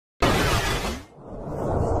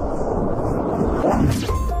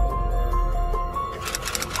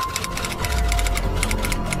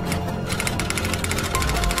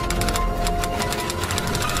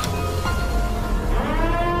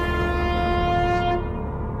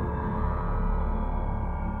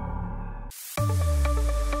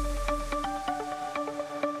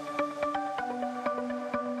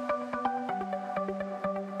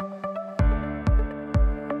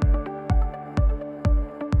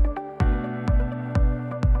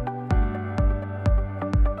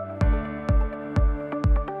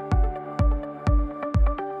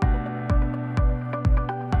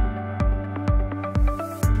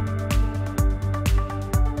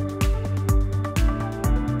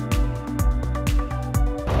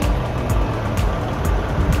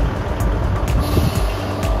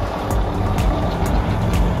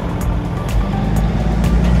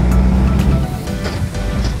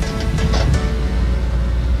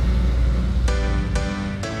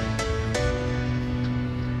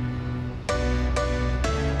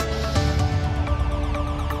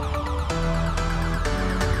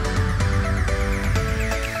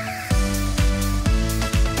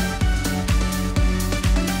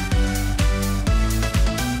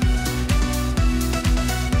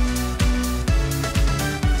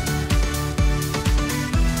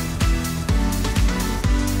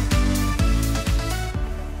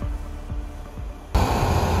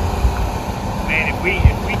Man, if we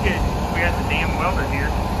had the damn welder here,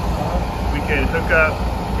 we could hook up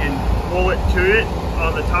and pull it to it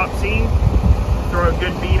on the top seam, throw a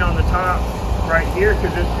good bead on the top right here,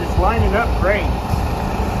 because it's lining up great.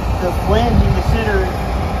 The flange and the center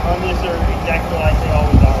on this are exactly like they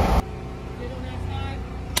always are.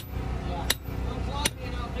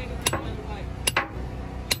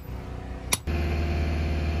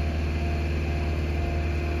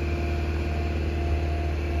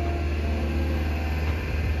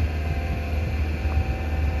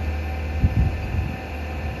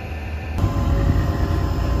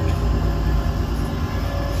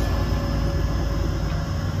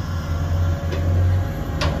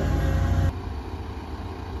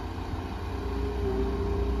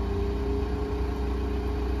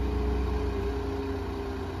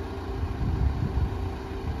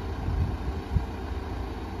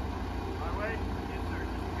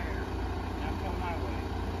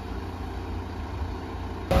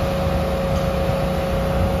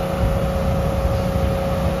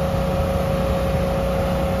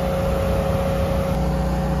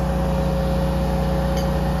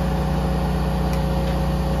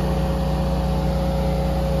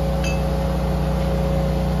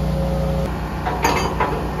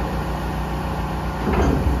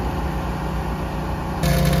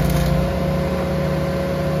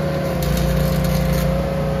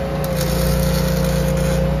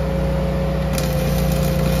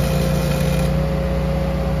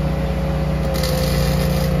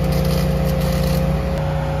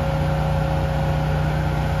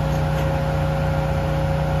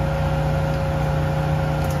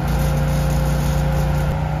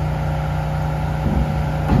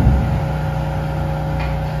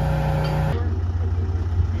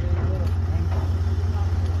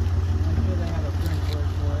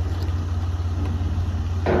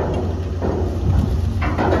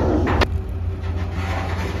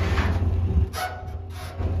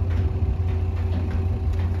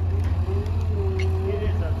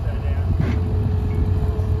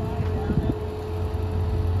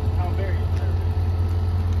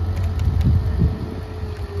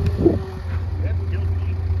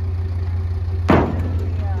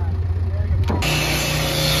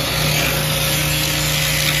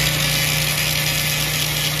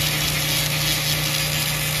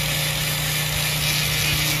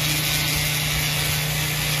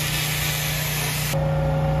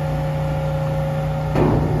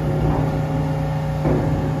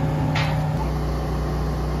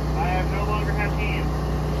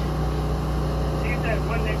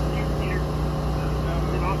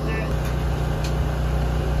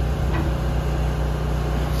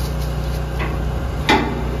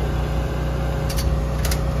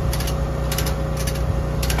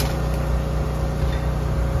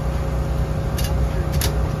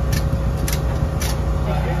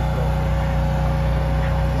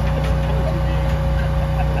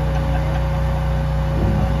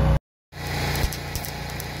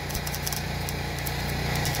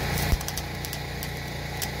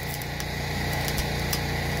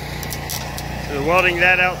 So welding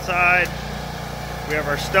that outside. We have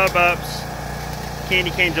our stub ups. Candy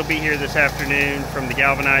canes will be here this afternoon from the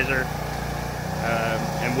galvanizer.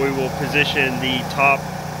 And we will position the top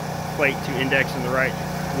plate to index in the right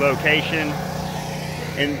location.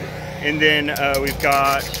 And then we've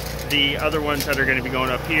got the other ones that are going to be going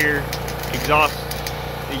up here. Exhaust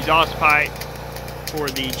pipe for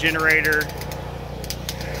the generator.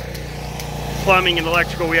 Plumbing and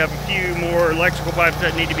electrical, we have a few more electrical pipes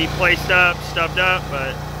that need to be placed up, stubbed up,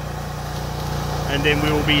 and then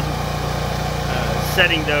we will be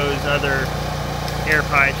setting those other air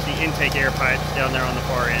pipes, the intake air pipes down there on the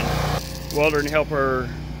far end. Welder and helper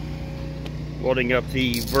welding up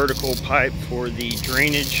the vertical pipe for the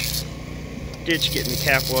drainage ditch, getting the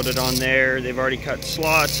cap welded on there. They've already cut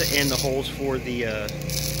slots and the holes for the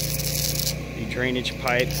drainage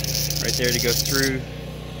pipe right there to go through.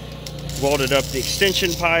 Welded up the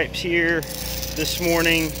extension pipes here this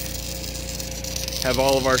morning. Have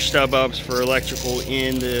all of our stub ups for electrical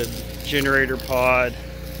in the generator pod.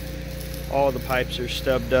 All the pipes are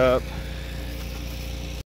stubbed up.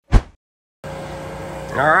 All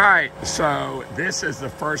right, so this is the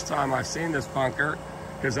first time I've seen this bunker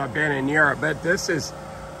because I've been in Europe, but this is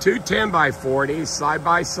two 10x40s side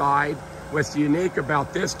by side. What's unique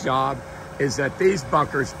about this job is that these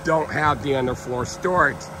bunkers don't have the underfloor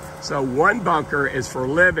storage. So one bunker is for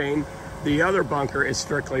living, the other bunker is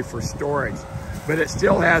strictly for storage, but it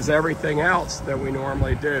still has everything else that we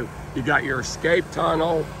normally do. You got your escape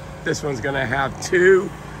tunnel. This one's gonna have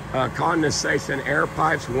two condensation air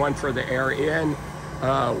pipes, one for the air in,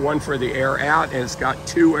 one for the air out, and it's got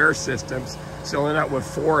 2 air systems, so we'll end up with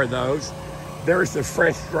 4 of those. There's the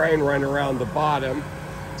French drain running around the bottom.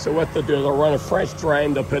 So what they'll do, they'll run a French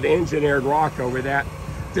drain, they'll put engineered rock over that.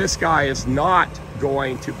 This guy is not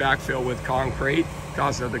going to backfill with concrete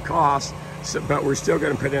because of the cost, but we're still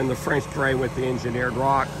going to put in the French drain with the engineered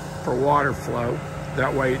rock for water flow.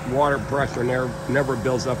 That way water pressure never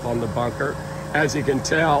builds up on the bunker. As you can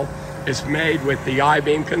tell, it's made with the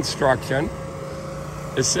I-beam construction.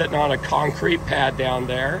 It's sitting on a concrete pad down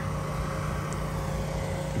there.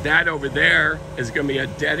 That over there is going to be a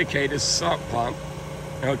dedicated sump pump,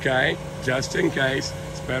 okay, just in case.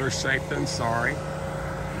 It's better safe than sorry.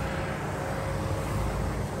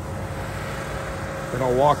 But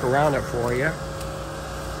I'll walk around it for you.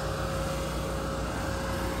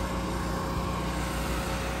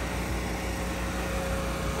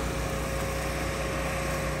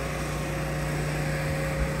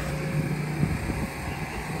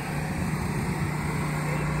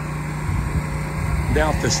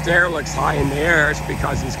 Now, if the stair looks high in the air, it's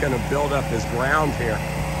because he's going to build up his ground here.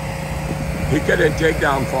 He couldn't dig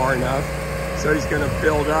down far enough, so he's going to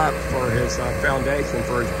build up for his foundation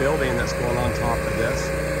for his building that's going on top of this.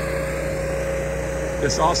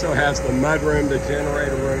 This also has the mud room, the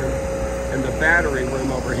generator room, and the battery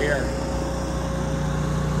room over here.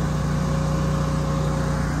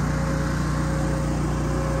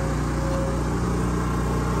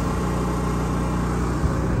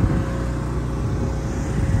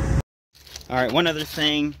 All right, one other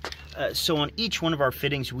thing. So on each one of our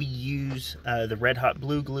fittings, we use the red hot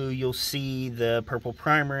blue glue. You'll see the purple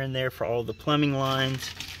primer in there for all the plumbing lines.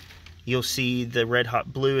 You'll see the red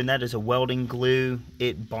hot blue, and that is a welding glue.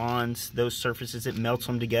 It bonds those surfaces, it melts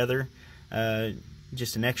them together.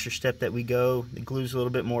 Just an extra step that we go. The glue's a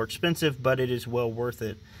little bit more expensive, but it is well worth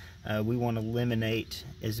it. We want to eliminate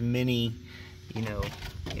as many, you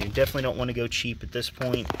definitely don't want to go cheap at this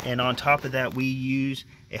point. And on top of that, we use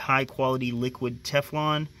a high quality liquid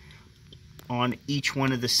Teflon on each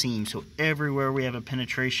one of the seams. So everywhere we have a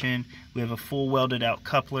penetration, we have a full welded out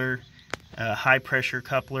coupler, high pressure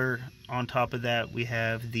coupler. On top of that, we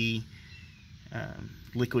have the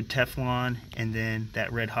liquid Teflon, and then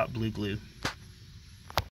that red hot blue glue.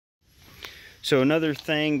 So another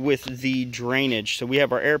thing with the drainage, so we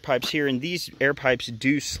have our air pipes here, and these air pipes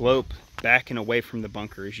do slope back and away from the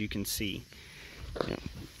bunker, as you can see.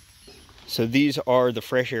 So these are the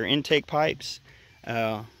fresh air intake pipes.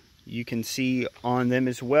 You can see on them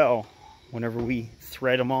as well whenever we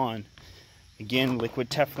thread them on. Again,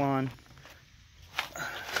 liquid Teflon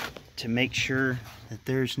to make sure that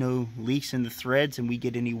there's no leaks in the threads and we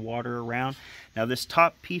get any water around. Now this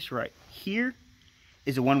top piece right here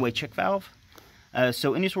is a one-way check valve.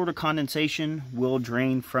 So any sort of condensation will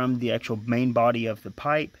drain from the actual main body of the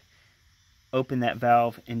pipe, open that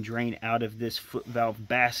valve, and drain out of this foot valve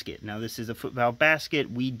basket. Now this is a foot valve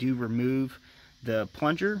basket. We do remove the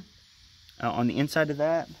plunger on the inside of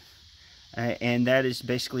that, and that is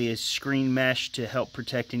basically a screen mesh to help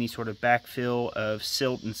protect any sort of backfill of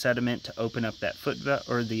silt and sediment to open up that foot valve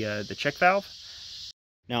or the check valve.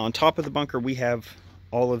 Now on top of the bunker, we have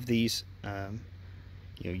all of these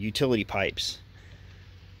utility pipes.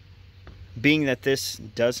 Being that this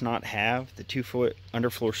does not have the 2-foot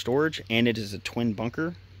underfloor storage and it is a twin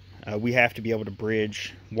bunker, we have to be able to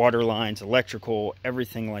bridge water lines, electrical,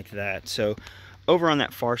 everything like that. So over on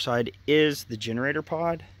that far side is the generator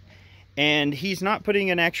pod, and he's not putting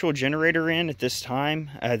an actual generator in at this time.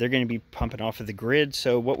 They're going to be pumping off of the grid.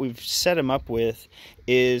 So what we've set him up with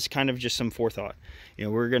is kind of just some forethought.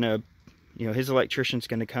 We're going to, his electrician's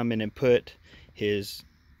going to come in and put his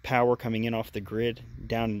power coming in off the grid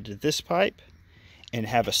down into this pipe and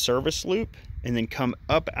have a service loop, and then come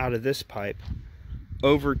up out of this pipe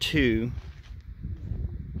over to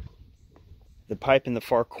the pipe in the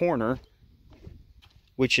far corner,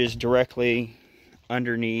 which is directly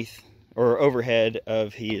underneath or overhead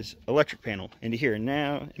of his electric panel into here. And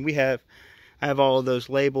now I have all of those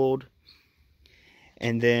labeled,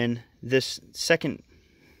 and then this second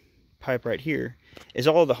pipe right here is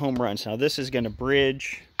all the home runs. Now this is going to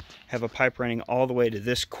bridge, have a pipe running all the way to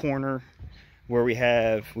this corner where we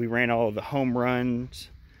ran all of the home runs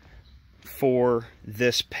for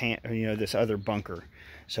this this other bunker.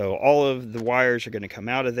 So all of the wires are going to come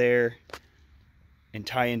out of there and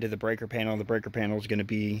tie into the breaker panel. The breaker panel is going to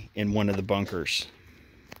be in one of the bunkers.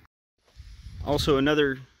 Also,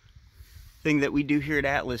 another thing that we do here at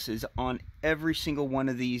Atlas is on every single one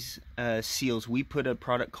of these seals, we put a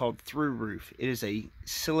product called Through Roof. It is a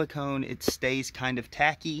silicone. It stays kind of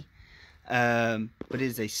tacky, but it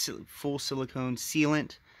is a full silicone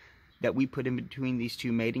sealant that we put in between these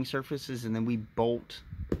two mating surfaces, and then we bolt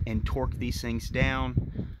and torque these things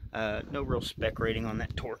down. No real spec rating on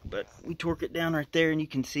that torque, but we torque it down right there, and you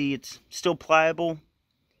can see it's still pliable,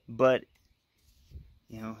 but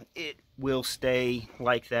you know, it will stay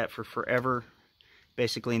like that for forever,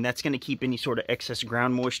 basically, and that's going to keep any sort of excess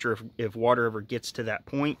ground moisture, if water ever gets to that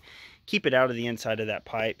point, keep it out of the inside of that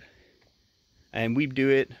pipe. And we do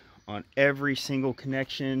it on every single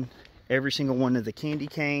connection, every single one of the candy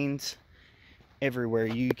canes, everywhere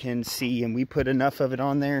you can see, and we put enough of it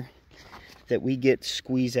on there that we get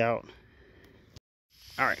squeeze out.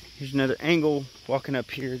 All right, here's another angle walking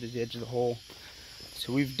up here to the edge of the hole.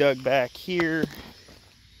 So we've dug back here,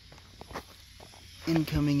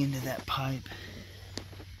 incoming into that pipe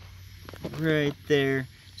right there.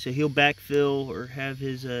 So he'll backfill, or have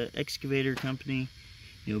his excavator company,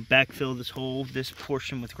 you know, backfill this hole, this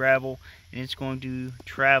portion with gravel, and it's going to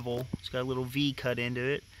travel. It's got a little V cut into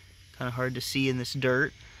it, kind of hard to see in this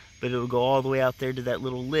dirt, but it'll go all the way out there to that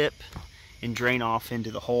little lip and drain off into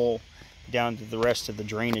the hole down to the rest of the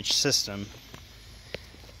drainage system.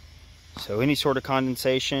 So any sort of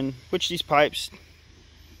condensation, which these pipes,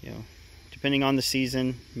 you know, depending on the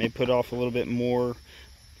season, may put off a little bit more,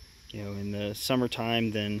 you know, in the summertime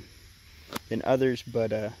than others,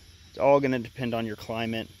 but it's all going to depend on your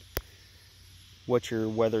climate, what your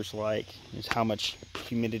weather's like, is how much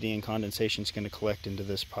humidity and condensation is going to collect into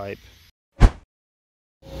this pipe.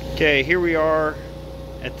 Okay, here we are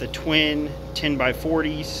at the twin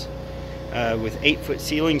 10x40s with 8-foot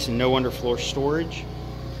ceilings and no underfloor storage.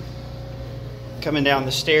 Coming down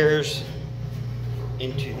the stairs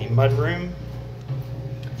into the mudroom.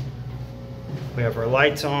 We have our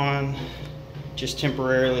lights on, just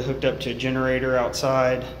temporarily hooked up to a generator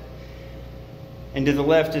outside. And to the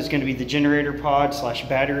left is going to be the generator pod /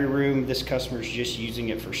 battery room. This customer's just using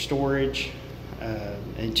it for storage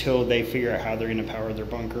until they figure out how they're going to power their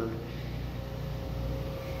bunker.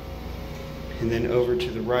 And then over to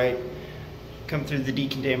the right, come through the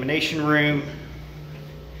decontamination room,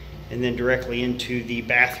 and then directly into the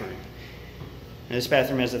bathroom. And this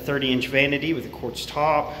bathroom has a 30-inch vanity with a quartz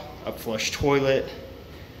top, up flush toilet,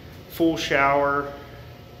 full shower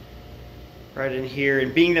right in here.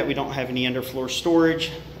 And being that we don't have any underfloor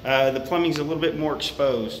storage, the plumbing's a little bit more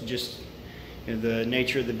exposed, just, you know, the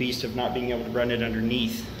nature of the beast of not being able to run it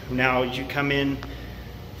underneath. Now as you come in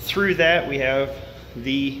through that, we have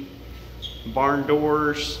the barn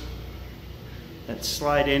doors that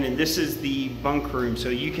slide in, and this is the bunk room. So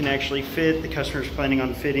you can actually fit, the customer's planning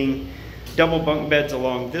on fitting double bunk beds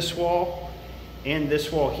along this wall and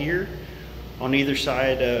this wall here on either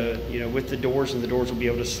side, you know, with the doors, and the doors will be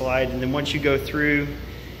able to slide. And then once you go through,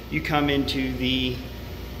 you come into the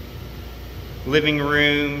living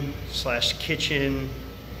room / kitchen.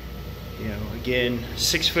 You know, again,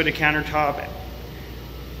 6 foot of countertop.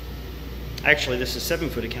 Actually, this is 7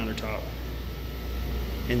 foot of countertop.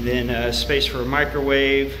 And then space for a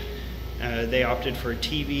microwave. They opted for a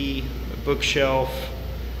TV, a bookshelf,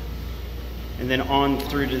 and then on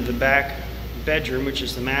through to the back bedroom, which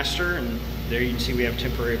is the master. And there you can see we have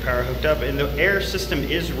temporary power hooked up, and the air system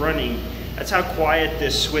is running. That's how quiet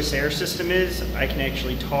this Swiss air system is. I can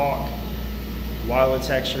actually talk while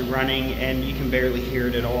it's actually running, and you can barely hear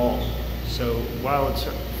it at all. So while it's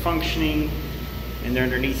functioning and they're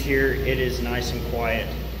underneath here, it is nice and quiet.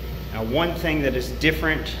 Now, one thing that is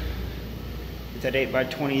different with that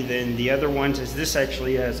 8x20 than the other ones is this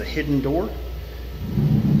actually has a hidden door.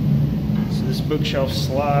 So this bookshelf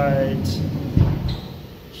slides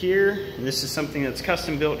here, and this is something that's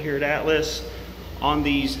custom built here at Atlas on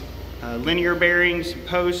these linear bearings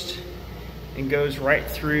post, and goes right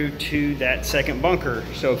through to that second bunker.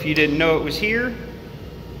 So if you didn't know it was here,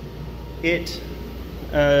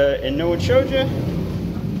 and no one showed you,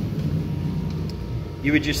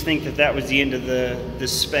 you would just think that that was the end of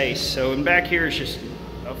this space. So in back here is just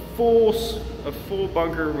a full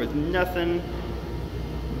bunker with nothing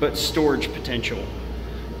but storage potential.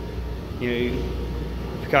 You know,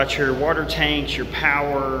 you've got your water tanks, your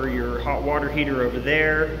power, your hot water heater over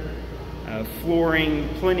there, flooring,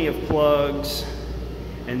 plenty of plugs,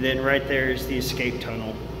 and then right there is the escape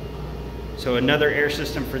tunnel. So another air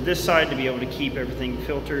system for this side to be able to keep everything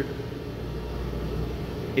filtered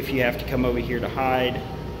if you have to come over here to hide.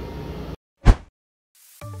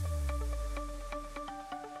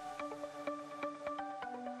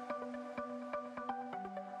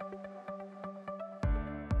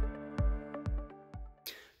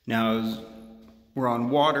 Now we're on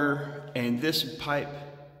water, and this pipe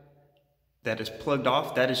that is plugged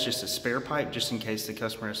off, that is just a spare pipe, just in case the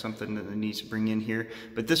customer has something that they need to bring in here.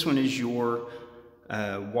 But this one is your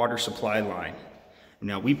water supply line.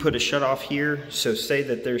 Now we put a shutoff here, so say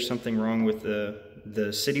that there's something wrong with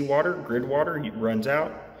the city water, grid water, it runs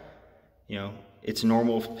out. You know, its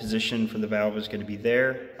normal position for the valve is going to be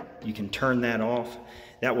there. You can turn that off.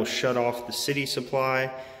 That will shut off the city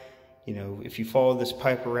supply. You know, if you follow this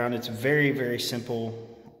pipe around, it's a very, very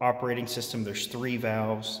simple operating system. There's 3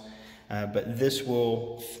 valves, but this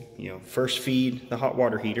will, you know, first feed the hot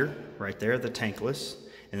water heater right there, the tankless,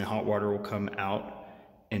 and the hot water will come out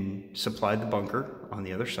and supply the bunker on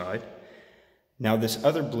the other side. Now this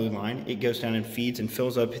other blue line, it goes down and feeds and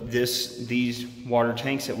fills up these water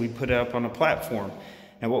tanks that we put up on a platform.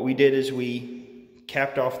 Now what we did is we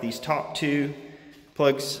capped off these top 2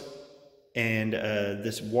 plugs, and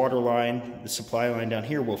this water line, the supply line down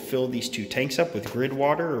here, will fill these 2 tanks up with grid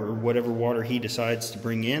water or whatever water he decides to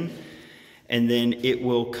bring in. And then it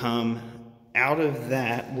will come out of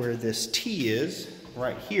that where this T is,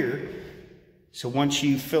 right here. So once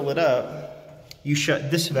you fill it up, you shut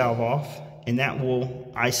this valve off, and that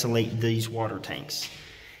will isolate these water tanks.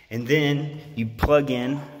 And then you plug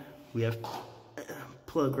in, we have a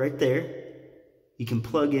plug right there. You can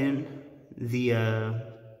plug in the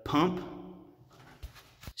pump.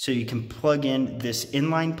 So you can plug in this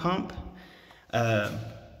inline pump.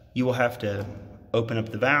 You will have to open up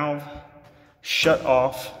the valve, shut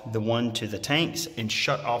off the one to the tanks, and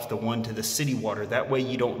shut off the one to the city water. That way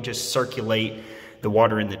you don't just circulate the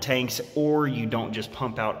water in the tanks, or you don't just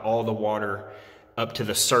pump out all the water up to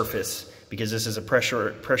the surface, because this is a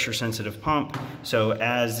pressure sensitive pump. So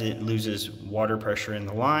as it loses water pressure in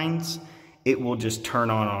the lines, it will just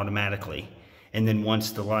turn on automatically. And then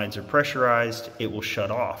once the lines are pressurized, it will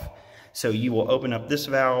shut off. So you will open up this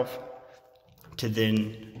valve to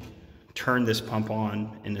then turn this pump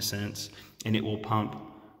on, in a sense, and it will pump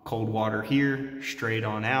cold water here straight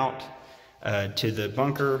on out to the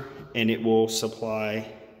bunker, and it will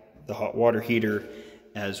supply the hot water heater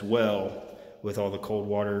as well with all the cold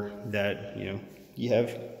water that, you know, you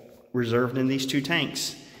have reserved in these 2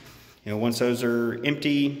 tanks. You know, once those are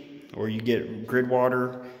empty, or you get grid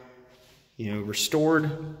water, you know, restored,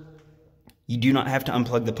 you do not have to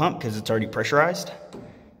unplug the pump because it's already pressurized.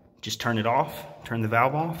 Just turn it off, turn the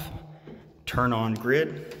valve off, turn on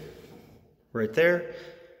grid right there,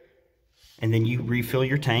 and then you refill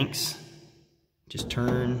your tanks. Just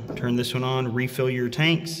turn this one on, refill your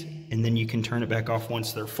tanks, and then you can turn it back off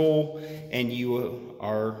once they're full, and you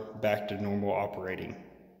are back to normal operating.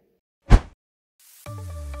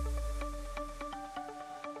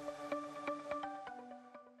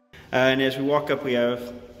 And as we walk up, we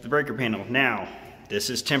have the breaker panel. Now, this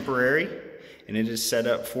is temporary, and it is set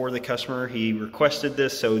up for the customer. He requested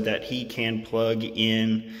this so that he can plug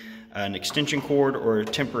in an extension cord or a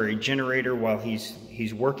temporary generator while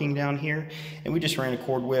he's working down here. And we just ran a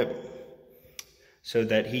cord whip so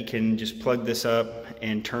that he can just plug this up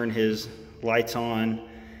and turn his lights on.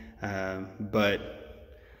 But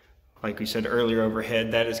like we said earlier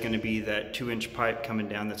overhead, that is going to be that 2-inch pipe coming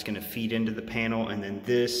down that's going to feed into the panel, and then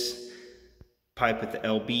this pipe with the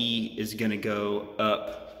LB is going to go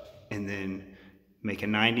up and then make a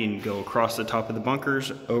 90 and go across the top of the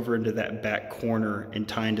bunkers over into that back corner and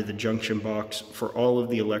tie into the junction box for all of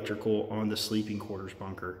the electrical on the sleeping quarters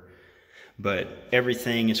bunker. But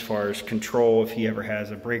everything as far as control, if he ever has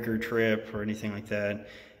a breaker trip or anything like that,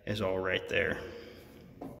 is all right there.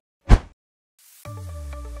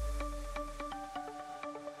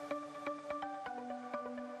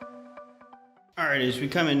 All right, as we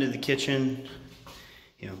come into the kitchen,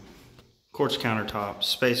 you know, quartz countertop,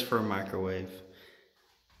 space for a microwave,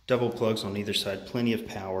 double plugs on either side, plenty of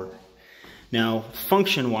power. Now,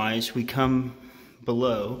 function-wise, we come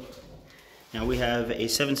below. Now we have a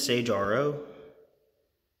 7-stage RO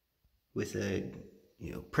with a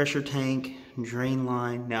pressure tank, drain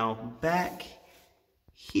line. Now back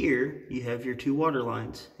here, you have your 2 water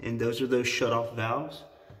lines, and those are those shut-off valves.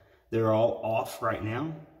 They're all off right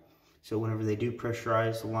now. So whenever they do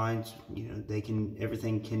pressurize the lines,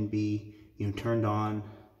 everything can be turned on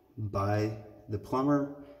by the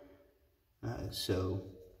plumber, so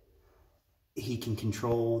he can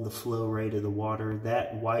control the flow rate of the water.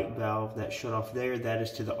 That white valve, that shut off there, that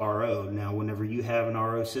is to the RO. Now whenever you have an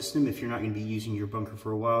RO system, if you're not going to be using your bunker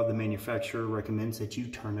for a while, the manufacturer recommends that you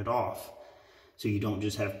turn it off, so you don't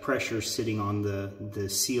just have pressure sitting on the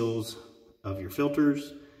seals of your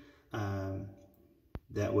filters.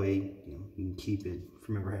 That way you can keep it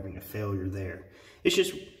from ever having a failure there. It's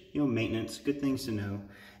just maintenance, good things to know.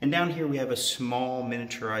 And down here we have a small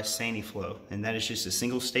miniaturized SaniFlow, and that is just a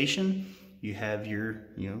single station. You have your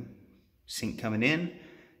sink coming in,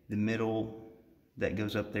 the middle that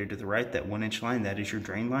goes up there to the right, that 1-inch line, that is your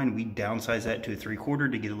drain line. We downsize that to a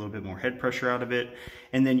 3/4 to get a little bit more head pressure out of it.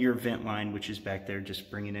 And then your vent line, which is back there,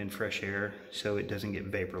 just bringing in fresh air so it doesn't get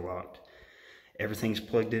vapor locked. Everything's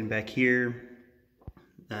plugged in back here.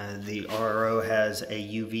 The RO has a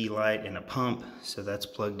UV light and a pump, so that's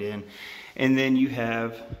plugged in. And then you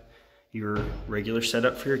have your regular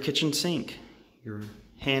setup for your kitchen sink, your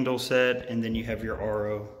handle set, and then you have your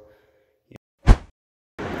RO.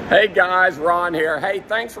 Hey guys, Ron here. Hey,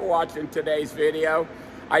 thanks for watching today's video.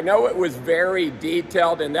 I know it was very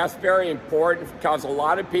detailed, and that's very important because a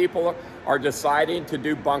lot of people are deciding to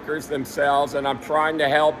do bunkers themselves, and I'm trying to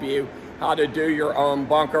help you how to do your own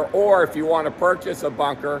bunker, or if you want to purchase a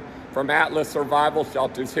bunker from Atlas Survival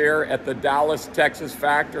Shelters here at the Dallas, Texas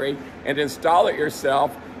factory and install it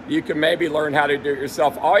yourself, you can maybe learn how to do it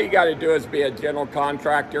yourself. All you got to do is be a general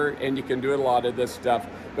contractor, and you can do a lot of this stuff.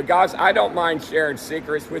 But guys, I don't mind sharing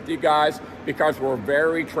secrets with you guys because we're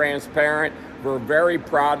very transparent. We're very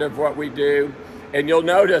proud of what we do. And you'll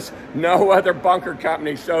notice no other bunker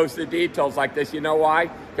company shows the details like this. You know why?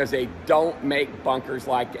 Because they don't make bunkers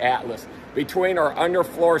like Atlas. Between our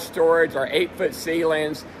underfloor storage, our 8-foot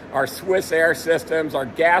ceilings, our Swiss air systems, our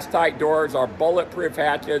gas-tight doors, our bulletproof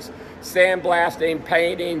hatches, sandblasting,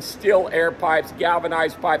 painting, steel air pipes,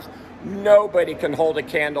 galvanized pipes, nobody can hold a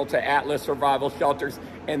candle to Atlas Survival Shelters.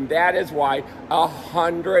 And that is why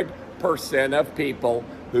 100% of people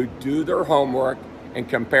who do their homework and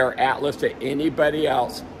compare Atlas to anybody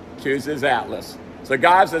else chooses Atlas. So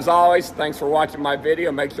guys, as always, thanks for watching my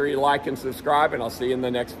video. Make sure you like and subscribe, and I'll see you in the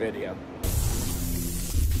next video.